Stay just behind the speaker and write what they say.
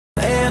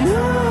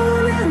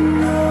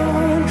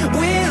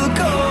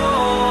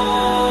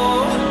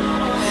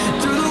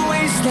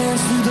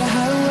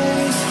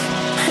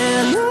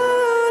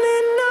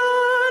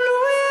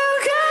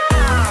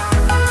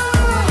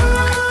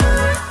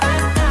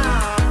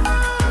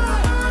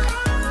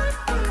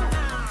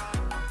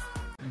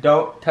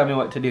Don't tell me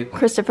what to do.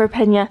 Christopher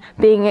Pena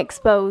being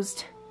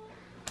exposed.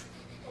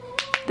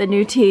 The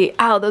new tea.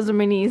 Ow, those are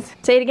my knees.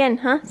 Say it again,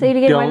 huh? Say it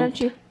again, why don't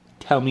you?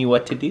 Tell me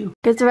what to do.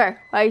 Christopher,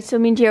 why are you so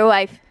mean to your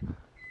wife?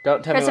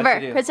 Don't tell me what to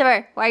do.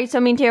 Christopher, why are you so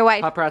mean to your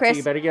wife? Paparazzi, Chris,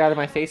 you better get out of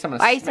my face. I'm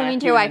gonna why are you so mean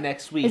to your wife?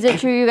 Next week. Is it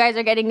true you guys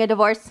are getting a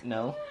divorce?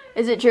 No.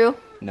 Is it true?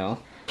 No.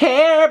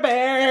 Care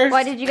Bears.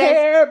 Why did you guys?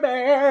 Care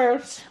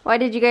Bears. Why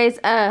did you guys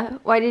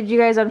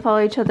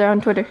unfollow each other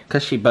on Twitter?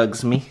 Cause she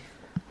bugs me.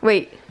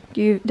 Wait,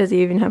 does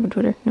he even have a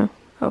Twitter? No.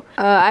 Oh.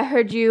 I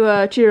heard you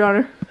cheated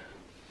on her.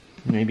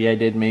 Maybe I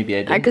did, maybe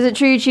I didn't. Is it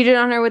true you cheated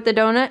on her with the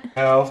donut?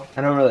 No,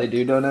 I don't really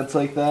do donuts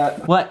like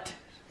that. What?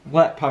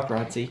 What,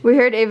 paparazzi? We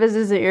heard Ava's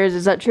isn't yours.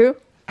 Is that true?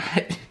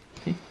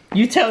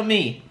 You tell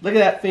me. Look at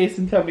that face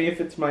and tell me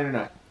if it's mine or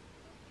not.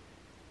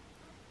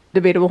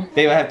 Debatable.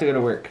 Babe, I have to go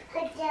to work.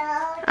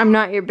 I'm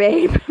not your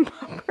babe.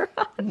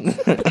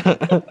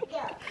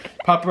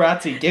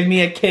 Paparazzi, give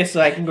me a kiss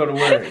so I can go to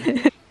work.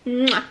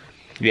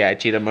 Yeah, I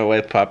cheated on my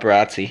wife,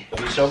 paparazzi.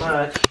 Love you so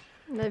much.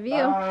 Love you.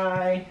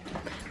 Bye.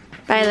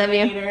 Bye, love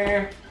you.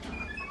 Later.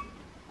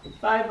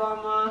 Bye,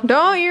 Mama.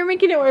 Don't, you're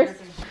making it worse.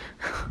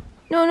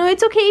 No,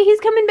 it's okay. He's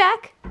coming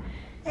back.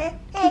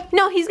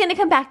 No, he's gonna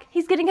come back.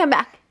 He's gonna come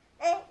back.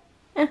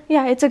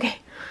 Yeah, it's okay.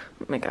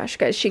 Oh my gosh,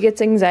 guys, she gets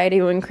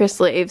anxiety when Chris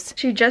leaves.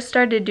 She just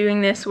started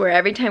doing this where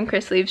every time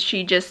Chris leaves,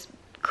 she just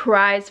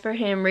cries for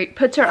him,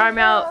 puts her arm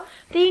out,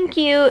 thank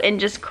you, and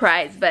just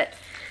cries. But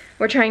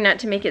we're trying not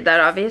to make it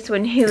that obvious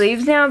when he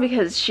leaves now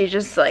because she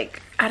just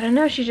like, I don't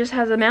know, she just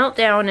has a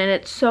meltdown and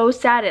it's so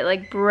sad. It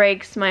like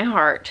breaks my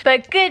heart.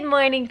 But good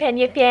morning,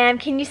 Pena fam.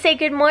 Can you say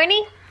good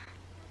morning?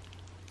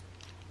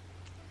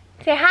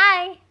 Say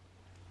hi.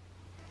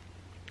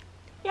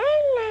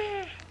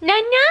 No,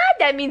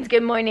 that means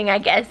good morning, I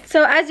guess.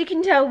 So as you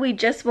can tell, we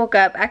just woke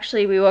up.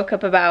 Actually, we woke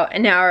up about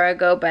an hour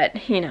ago,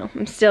 but you know,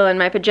 I'm still in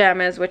my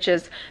pajamas, which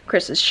is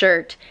Chris's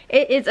shirt.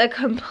 It is a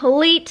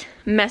complete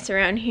mess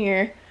around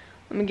here.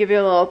 I'm gonna give you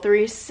a little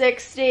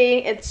 360.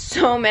 It's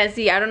so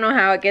messy. I don't know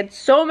how it gets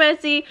so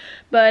messy,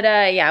 but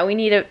yeah,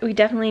 we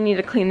definitely need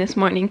to clean this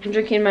morning. I'm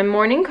drinking my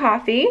morning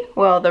coffee,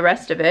 well, the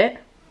rest of it,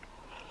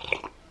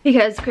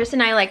 because Chris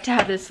and I like to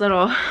have this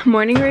little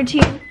morning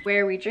routine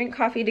where we drink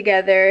coffee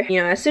together.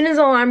 You know, as soon as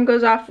the alarm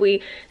goes off,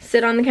 we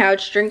sit on the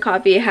couch, drink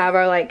coffee, have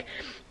our like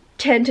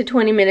 10 to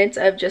 20 minutes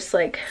of just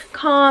like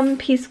calm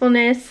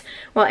peacefulness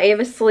while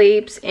Ava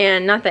sleeps.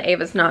 And not that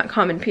Ava's not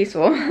calm and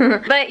peaceful,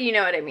 but you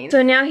know what I mean.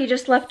 So now he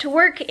just left to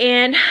work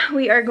and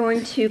we are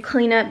going to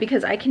clean up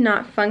because I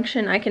cannot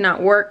function, I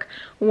cannot work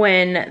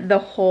when the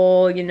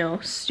whole, you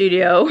know,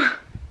 studio,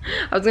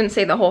 I was gonna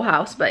say the whole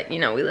house, but you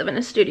know, we live in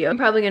a studio. I'm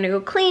probably gonna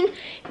go clean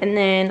and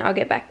then I'll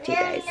get back to you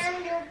guys.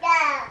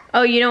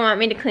 Oh, you don't want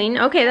me to clean?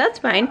 Okay, that's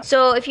fine.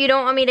 So if you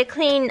don't want me to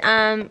clean,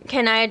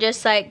 can I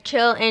just like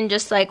chill and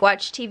just like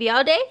watch TV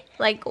all day?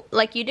 Like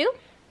you do?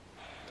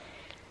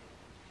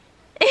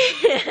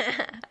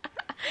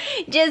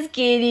 Just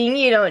kidding,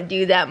 you don't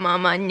do that,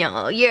 Mama.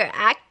 No, you're an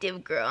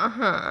active girl,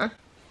 huh?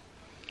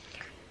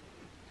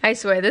 I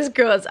swear, this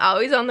girl is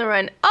always on the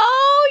run.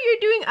 Oh, you're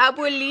doing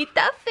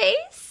abuelita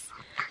face?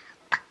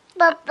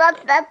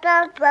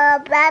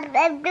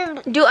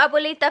 Do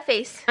abuelita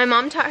face. My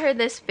mom taught her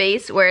this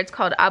face where it's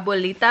called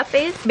abuelita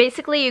face.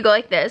 Basically, you go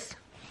like this.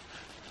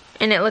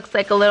 And it looks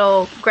like a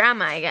little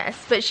grandma, I guess.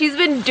 But she's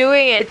been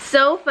doing it. It's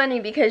so funny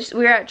because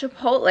we were at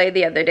Chipotle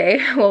the other day.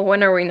 Well,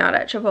 when are we not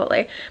at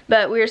Chipotle?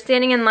 But we were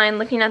standing in line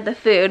looking at the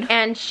food.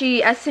 And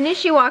she, as soon as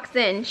she walks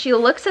in, she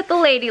looks at the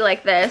lady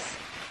like this.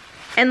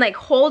 And like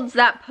holds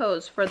that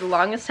pose for the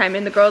longest time.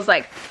 And the girl's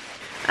like,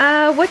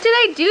 what did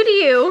I do to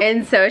you?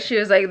 And so she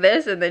was like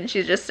this, and then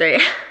she just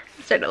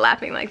started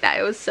laughing like that.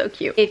 It was so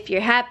cute. If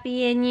you're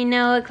happy and you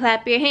know it,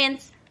 clap your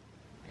hands.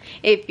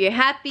 If you're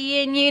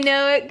happy and you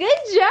know it, good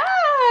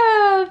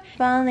job!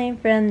 Falling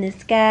from the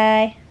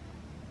sky.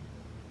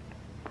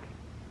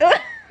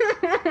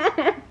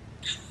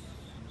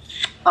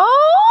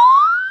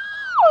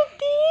 Oh,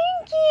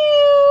 thank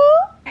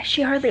you!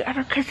 She hardly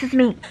ever kisses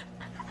me.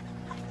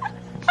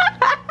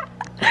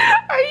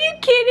 Are you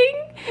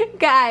kidding?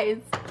 Guys,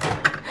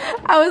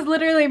 I was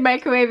literally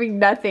microwaving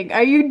nothing.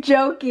 Are you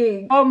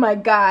joking? Oh my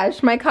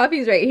gosh, my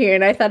coffee's right here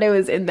and I thought it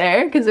was in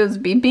there because it was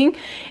beeping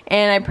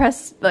and I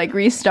pressed like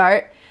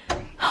restart.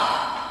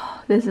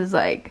 This is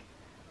like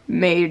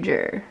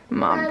major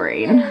mom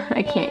brain.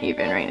 I can't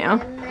even right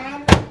now.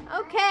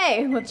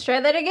 Okay, let's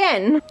try that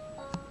again.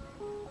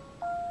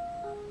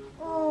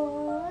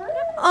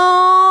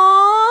 Aww.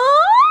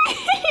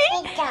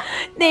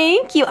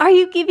 Thank you. Are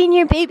you giving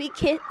your baby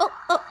kiss?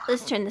 Oh,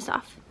 let's turn this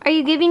off. Are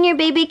you giving your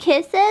baby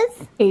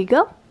kisses? Here you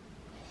go.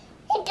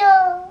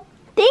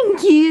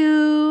 Thank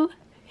you.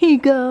 Here you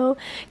go.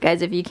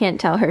 Guys, if you can't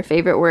tell, her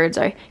favorite words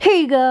are, here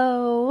you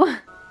go.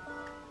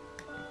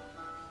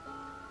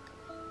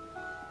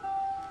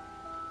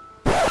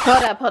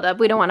 Hold up.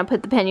 We don't want to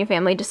put the Pena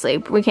family to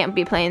sleep. We can't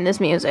be playing this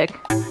music.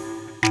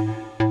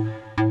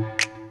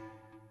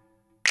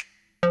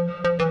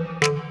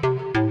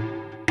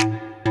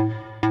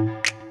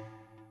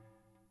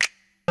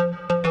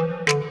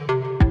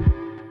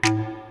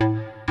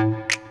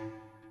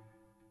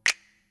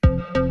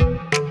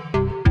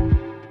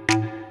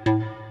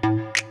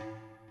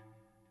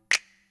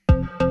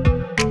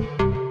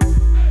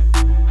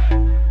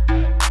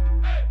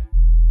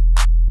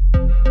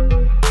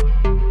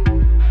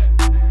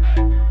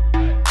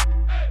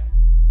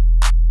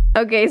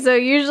 Okay, so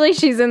usually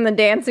she's in the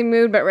dancing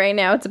mood, but right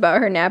now it's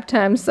about her nap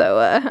time, so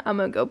I'm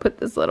gonna go put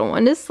this little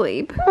one to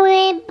sleep.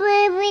 Wait,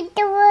 baby,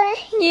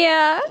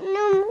 Yeah.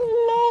 no,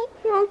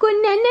 You want good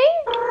nene?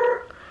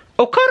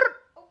 Okay.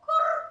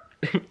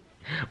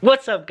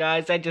 What's up,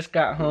 guys? I just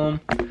got home.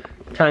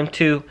 Time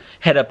to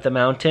head up the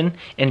mountain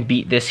and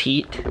beat this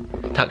heat.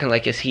 Talking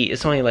like it's heat.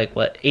 It's only like,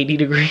 what, 80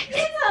 degrees?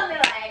 It's only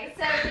like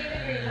 70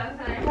 degrees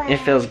outside. It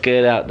feels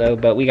good out though,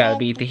 but we gotta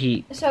beat the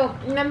heat. So,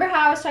 remember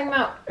how I was talking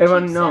about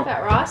Everyone cheap know. stuff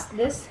at Ross?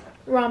 This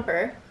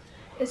romper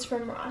is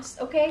from Ross,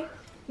 okay?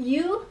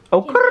 You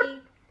Okay. can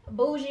be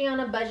bougie on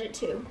a budget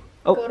too.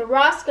 Oh. Go to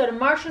Ross, go to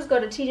Marshall's, go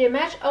to TJ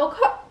Maxx.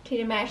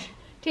 TJ Maxx.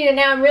 TJ,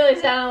 now I'm really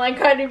sounding like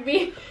Cardi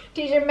B.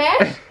 TJ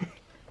Maxx.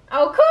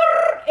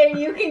 And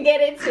you can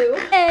get it too.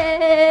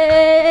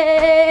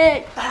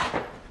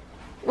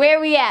 Where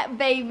we at,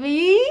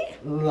 baby?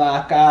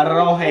 Lake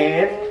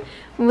Arrowhead.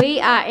 We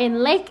are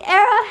in Lake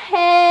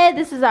Arrowhead.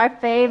 This is our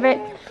favorite.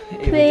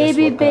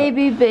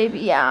 Baby.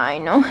 Yeah, I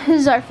know.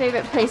 This is our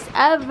favorite place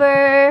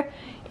ever.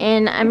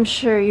 And I'm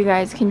sure you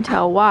guys can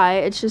tell why.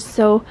 It's just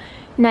so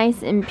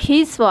nice and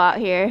peaceful out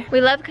here.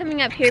 We love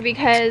coming up here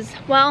because,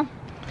 well,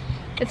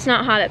 it's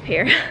not hot up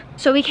here.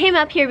 So we came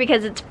up here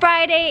because it's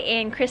Friday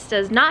and Chris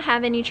does not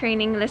have any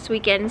training this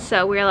weekend.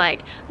 So we're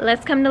like,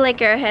 let's come to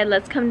Lake Arrowhead.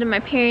 Let's come to my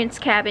parents'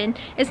 cabin.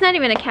 It's not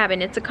even a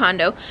cabin, it's a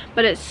condo.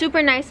 But it's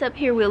super nice up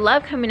here. We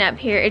love coming up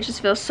here. It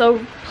just feels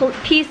so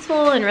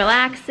peaceful and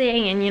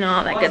relaxing and, you know,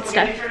 all that good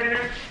stuff.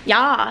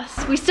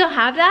 Yas, we still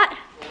have that.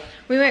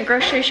 We went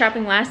grocery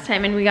shopping last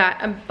time and we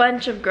got a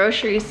bunch of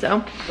groceries, so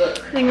I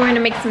think we're gonna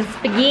make some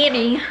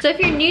spaghetti. So if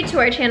you're new to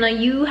our channel,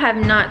 you have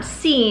not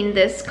seen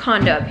this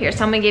condo up here,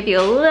 so I'm gonna give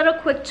you a little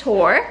quick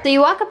tour. So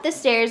you walk up the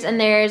stairs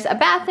and there's a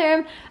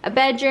bathroom, a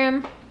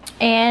bedroom,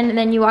 and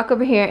then you walk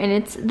over here and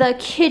it's the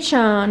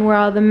kitchen where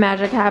all the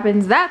magic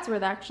happens. That's where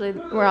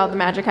where all the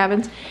magic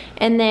happens.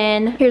 And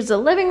then here's the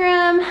living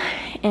room,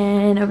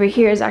 and over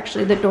here is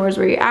actually the doors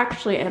where you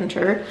actually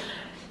enter.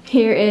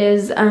 Here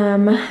is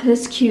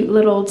this cute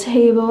little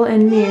table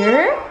and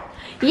mirror.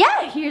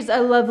 Yeah, here's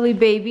a lovely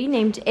baby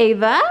named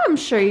Ava. I'm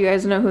sure you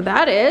guys know who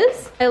that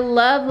is. I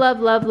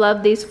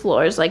love these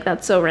floors. Like,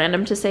 that's so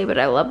random to say, but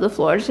I love the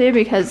floors here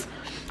because,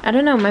 I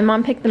don't know, my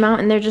mom picked them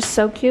out and they're just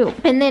so cute.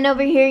 And then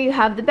over here you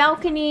have the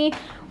balcony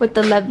with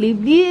the lovely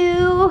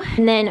view.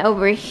 And then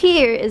over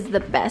here is the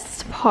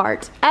best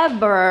part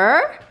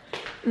ever,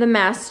 the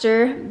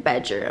master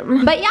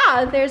bedroom. But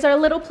yeah, there's our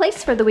little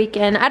place for the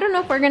weekend. I don't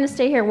know if we're gonna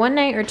stay here one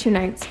night or 2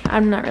 nights.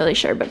 I'm not really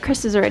sure, but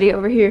Chris is already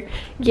over here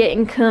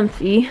getting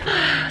comfy.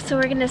 So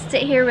we're gonna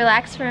sit here,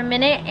 relax for a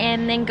minute,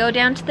 and then go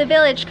down to the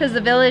village, because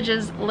the village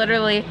is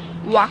literally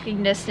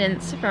walking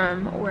distance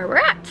from where we're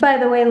at. By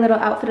the way, little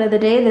outfit of the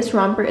day, this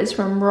romper is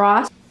from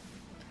Ross.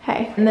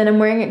 Hey, and then I'm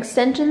wearing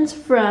extensions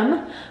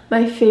from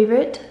my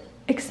favorite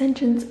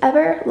extensions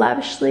ever,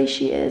 Lavishly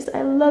She Is.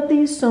 I love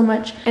these so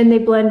much, and they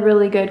blend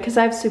really good because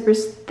I have super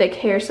thick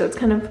hair, so it's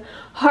kind of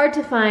hard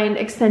to find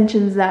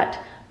extensions that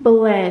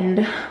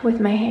blend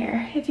with my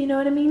hair, if you know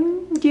what I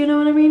mean. Do you know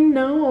what I mean?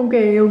 No?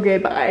 Okay,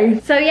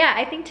 bye. So yeah,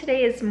 I think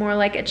today is more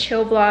like a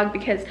chill vlog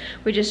because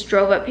we just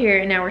drove up here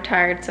and now we're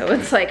tired, so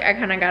it's like I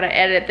kind of gotta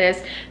edit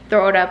this,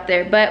 throw it up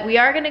there. But we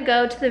are gonna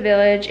go to the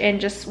village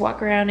and just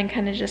walk around and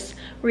kind of just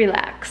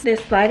relax.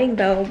 This lighting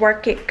though,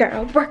 work it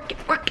girl, work it.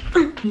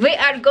 We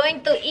are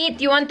going to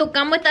eat. You want to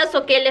come with us?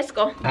 Okay, let's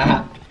go.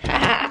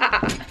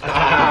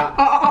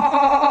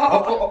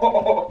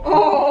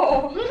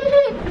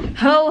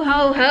 Ho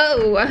ho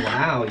ho.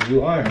 Wow,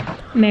 you are.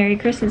 Merry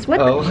Christmas.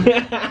 What? Oh.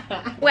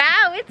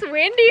 Wow, it's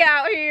windy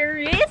out here.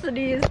 Yes, it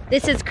is.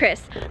 This is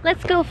Chris.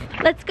 Let's go.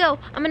 Let's go.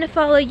 I'm gonna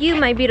follow you,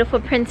 my beautiful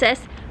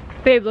princess.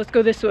 Babe, let's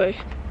go this way.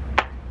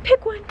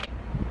 Pick one.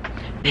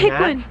 Pick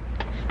one.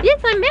 Yes,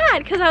 I'm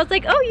mad because I was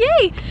like, oh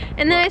yay.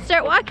 And then I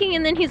start walking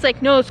and then he's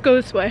like, no, let's go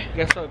this way.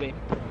 Guess what, babe?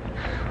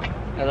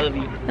 I love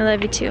you. I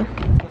love you too.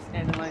 Let's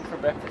stand in line for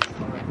breakfast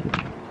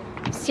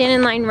tomorrow. Stand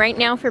in line right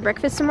now for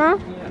breakfast tomorrow?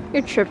 Yeah.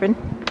 You're tripping.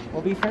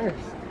 We'll be first.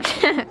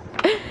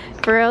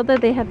 For real though,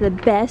 they have the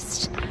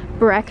best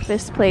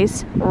breakfast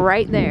place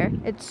right there.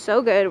 It's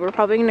so good. We're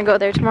probably gonna go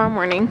there tomorrow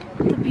morning.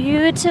 The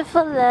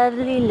beautiful,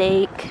 lovely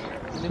lake.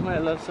 You know who I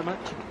love so much?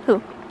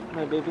 Who?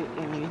 My baby,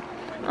 Amy.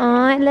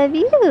 Oh, I love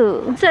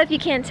you. So if you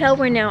can't tell,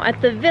 we're now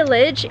at the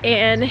village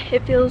and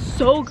it feels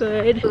so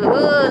good. Ooh,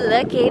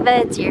 look Ava,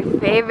 it's your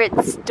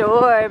favorite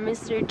store,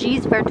 Mr.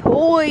 G's for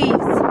Toys.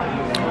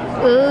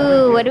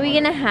 Ooh, what are we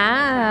gonna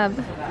have?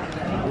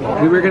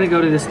 We were gonna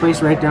go to this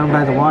place right down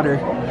by the water.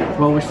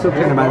 Well, we're still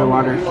kind of by the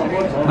water.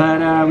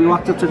 But we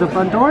walked up to the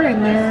front door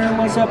and there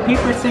was a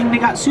paper saying they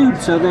got sued,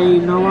 so they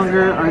no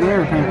longer are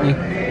there apparently.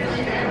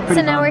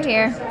 So now we're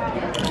here.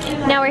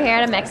 Now we're here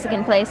at a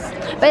Mexican place.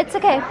 But it's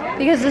okay,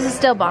 because this is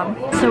still bomb.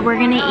 So we're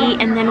gonna eat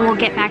and then we'll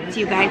get back to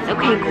you guys.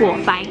 Okay,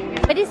 cool, bye.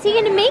 What is he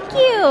gonna make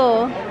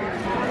you?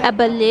 A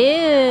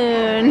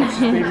balloon.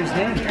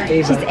 Ava.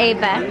 She's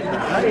Ava.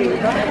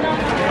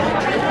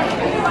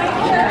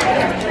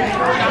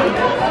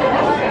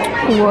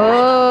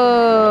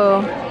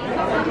 Whoa.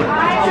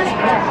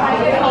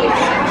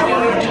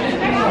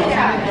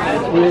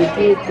 Wow,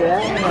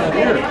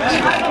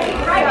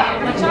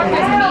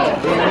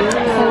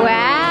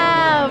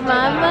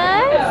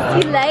 Mama,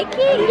 you like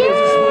it?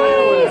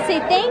 Yay! Say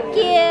thank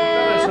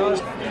you.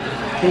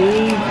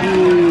 Thank you.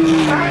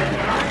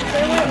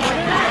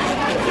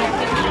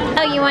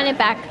 Oh, you want it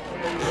back?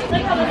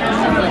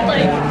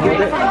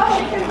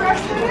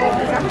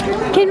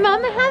 Can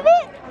Mama have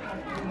it?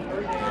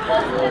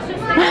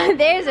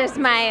 There's her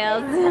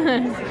smiles.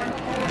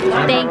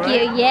 Thank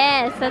you.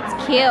 Yes, that's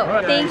cute.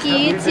 Thank you.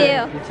 You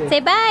too. Say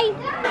bye.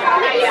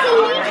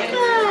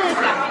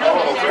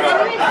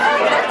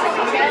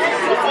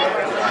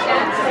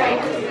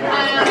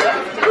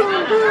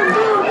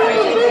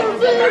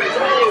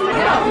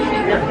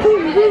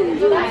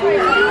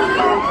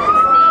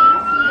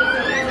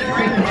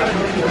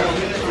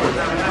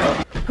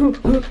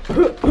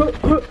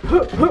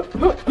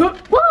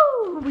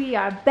 Woo! We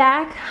are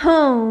back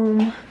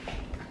home.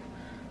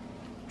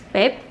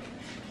 Babe?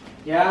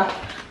 Yeah?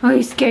 Oh,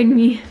 you scared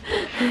me.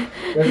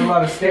 There's a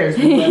lot of stairs.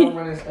 But I don't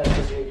run as fast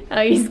as you.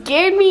 Oh, you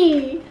scared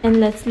me. And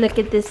let's look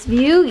at this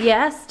view.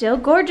 Yeah, still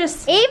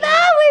gorgeous. Ava,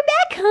 we're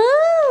back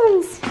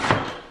home.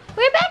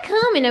 We're back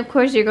home. And of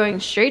course, you're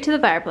going straight to the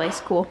fireplace.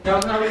 Cool. Tell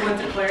them how we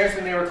went to Claire's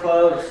and they were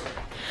closed.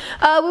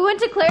 We went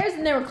to Claire's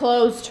and they were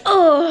closed.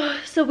 Oh,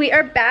 so we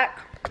are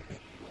back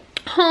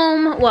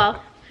home.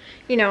 Well,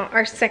 you know,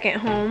 our second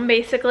home,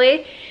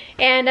 basically.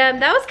 And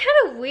that was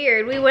kind of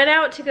weird. We went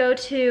out to go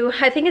to,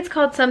 I think it's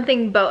called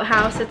something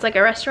Boathouse. It's like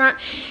a restaurant.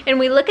 And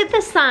we look at the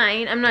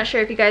sign. I'm not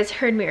sure if you guys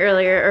heard me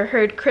earlier or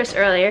heard Chris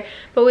earlier.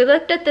 But we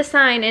looked at the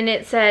sign and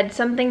it said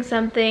something,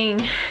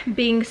 something,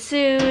 being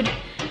sued,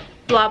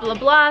 blah, blah,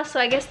 blah. So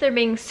I guess they're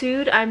being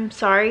sued. I'm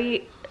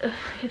sorry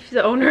if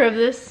the owner of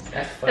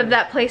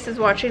that place is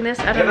watching this.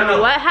 I don't know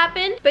what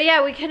happened. But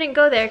yeah, we couldn't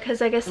go there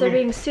because I guess they're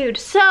being sued.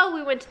 So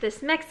we went to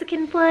this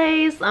Mexican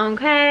place,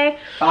 okay.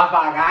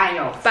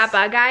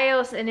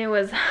 Papagayos, and it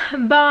was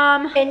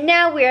bomb. And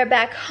now we are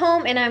back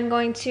home and I'm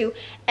going to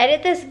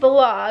edit this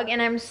vlog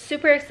and I'm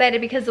super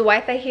excited because the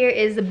Wi-Fi here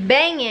is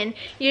banging.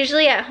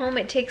 Usually at home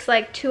it takes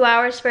like 2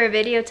 hours for a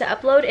video to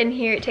upload and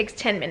here it takes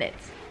 10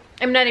 minutes.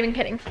 I'm not even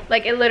kidding.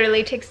 Like it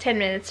literally takes 10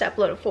 minutes to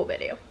upload a full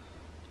video.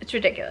 It's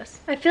ridiculous.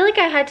 I feel like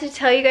I had to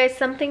tell you guys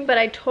something, but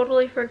I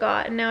totally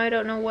forgot, and now I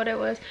don't know what it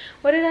was.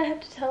 What did I have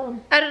to tell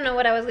them? I don't know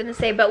what I was gonna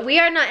say, but we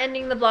are not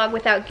ending the vlog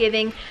without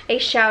giving a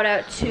shout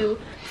out to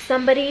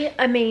somebody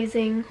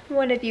amazing,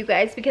 one of you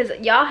guys, because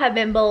y'all have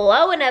been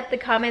blowing up the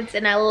comments,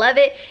 and I love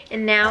it,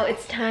 and now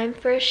it's time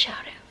for a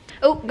shout out.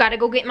 Oh, gotta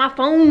go get my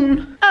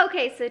phone.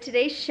 Okay, so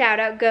today's shout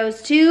out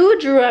goes to,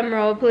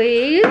 drumroll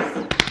please,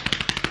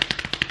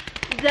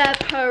 the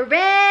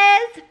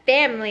Perez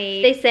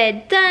family. They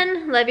said,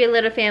 done, love your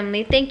little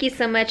family. Thank you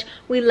so much.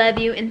 We love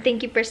you and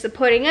thank you for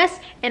supporting us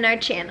and our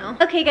channel.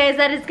 Okay guys,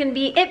 that is gonna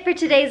be it for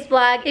today's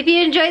vlog. If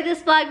you enjoyed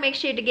this vlog, make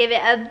sure to give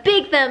it a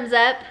big thumbs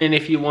up. And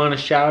if you want a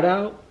shout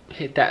out,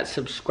 hit that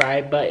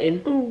subscribe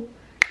button. Ooh.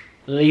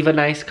 Leave a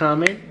nice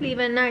comment. Leave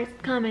a nice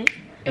comment.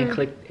 And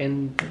click,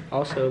 and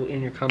also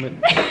in your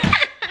comment.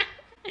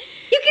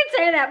 You can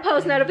turn that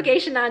post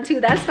notification on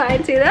too. That's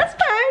fine too. That's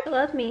fine.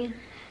 Love me.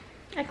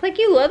 Act like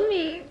you love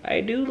me.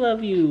 I do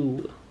love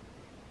you.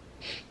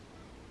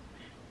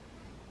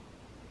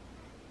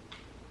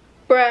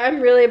 Bruh, I'm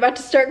really about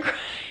to start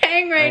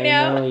crying right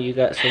now. I know, you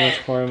got so much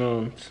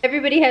hormones.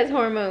 Everybody has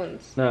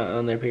hormones. Not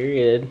on their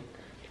period.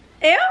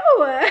 Ew.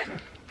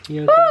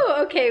 You okay? Ooh,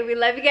 okay, we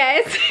love you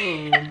guys.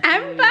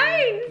 I'm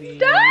fine.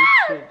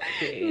 Stop.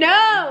 Okay.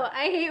 No,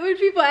 I hate when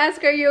people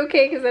ask, are you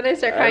okay? Because then I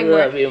start crying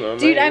more. I love you, Mama.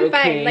 Dude, I'm okay?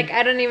 fine. Like,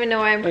 I don't even know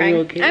why I'm Are crying.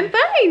 you okay? I'm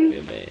fine.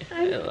 Baby,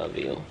 I love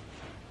you.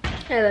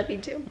 I love you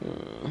too.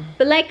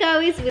 But like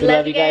always, we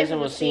love you guys and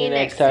we'll see you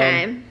next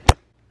time.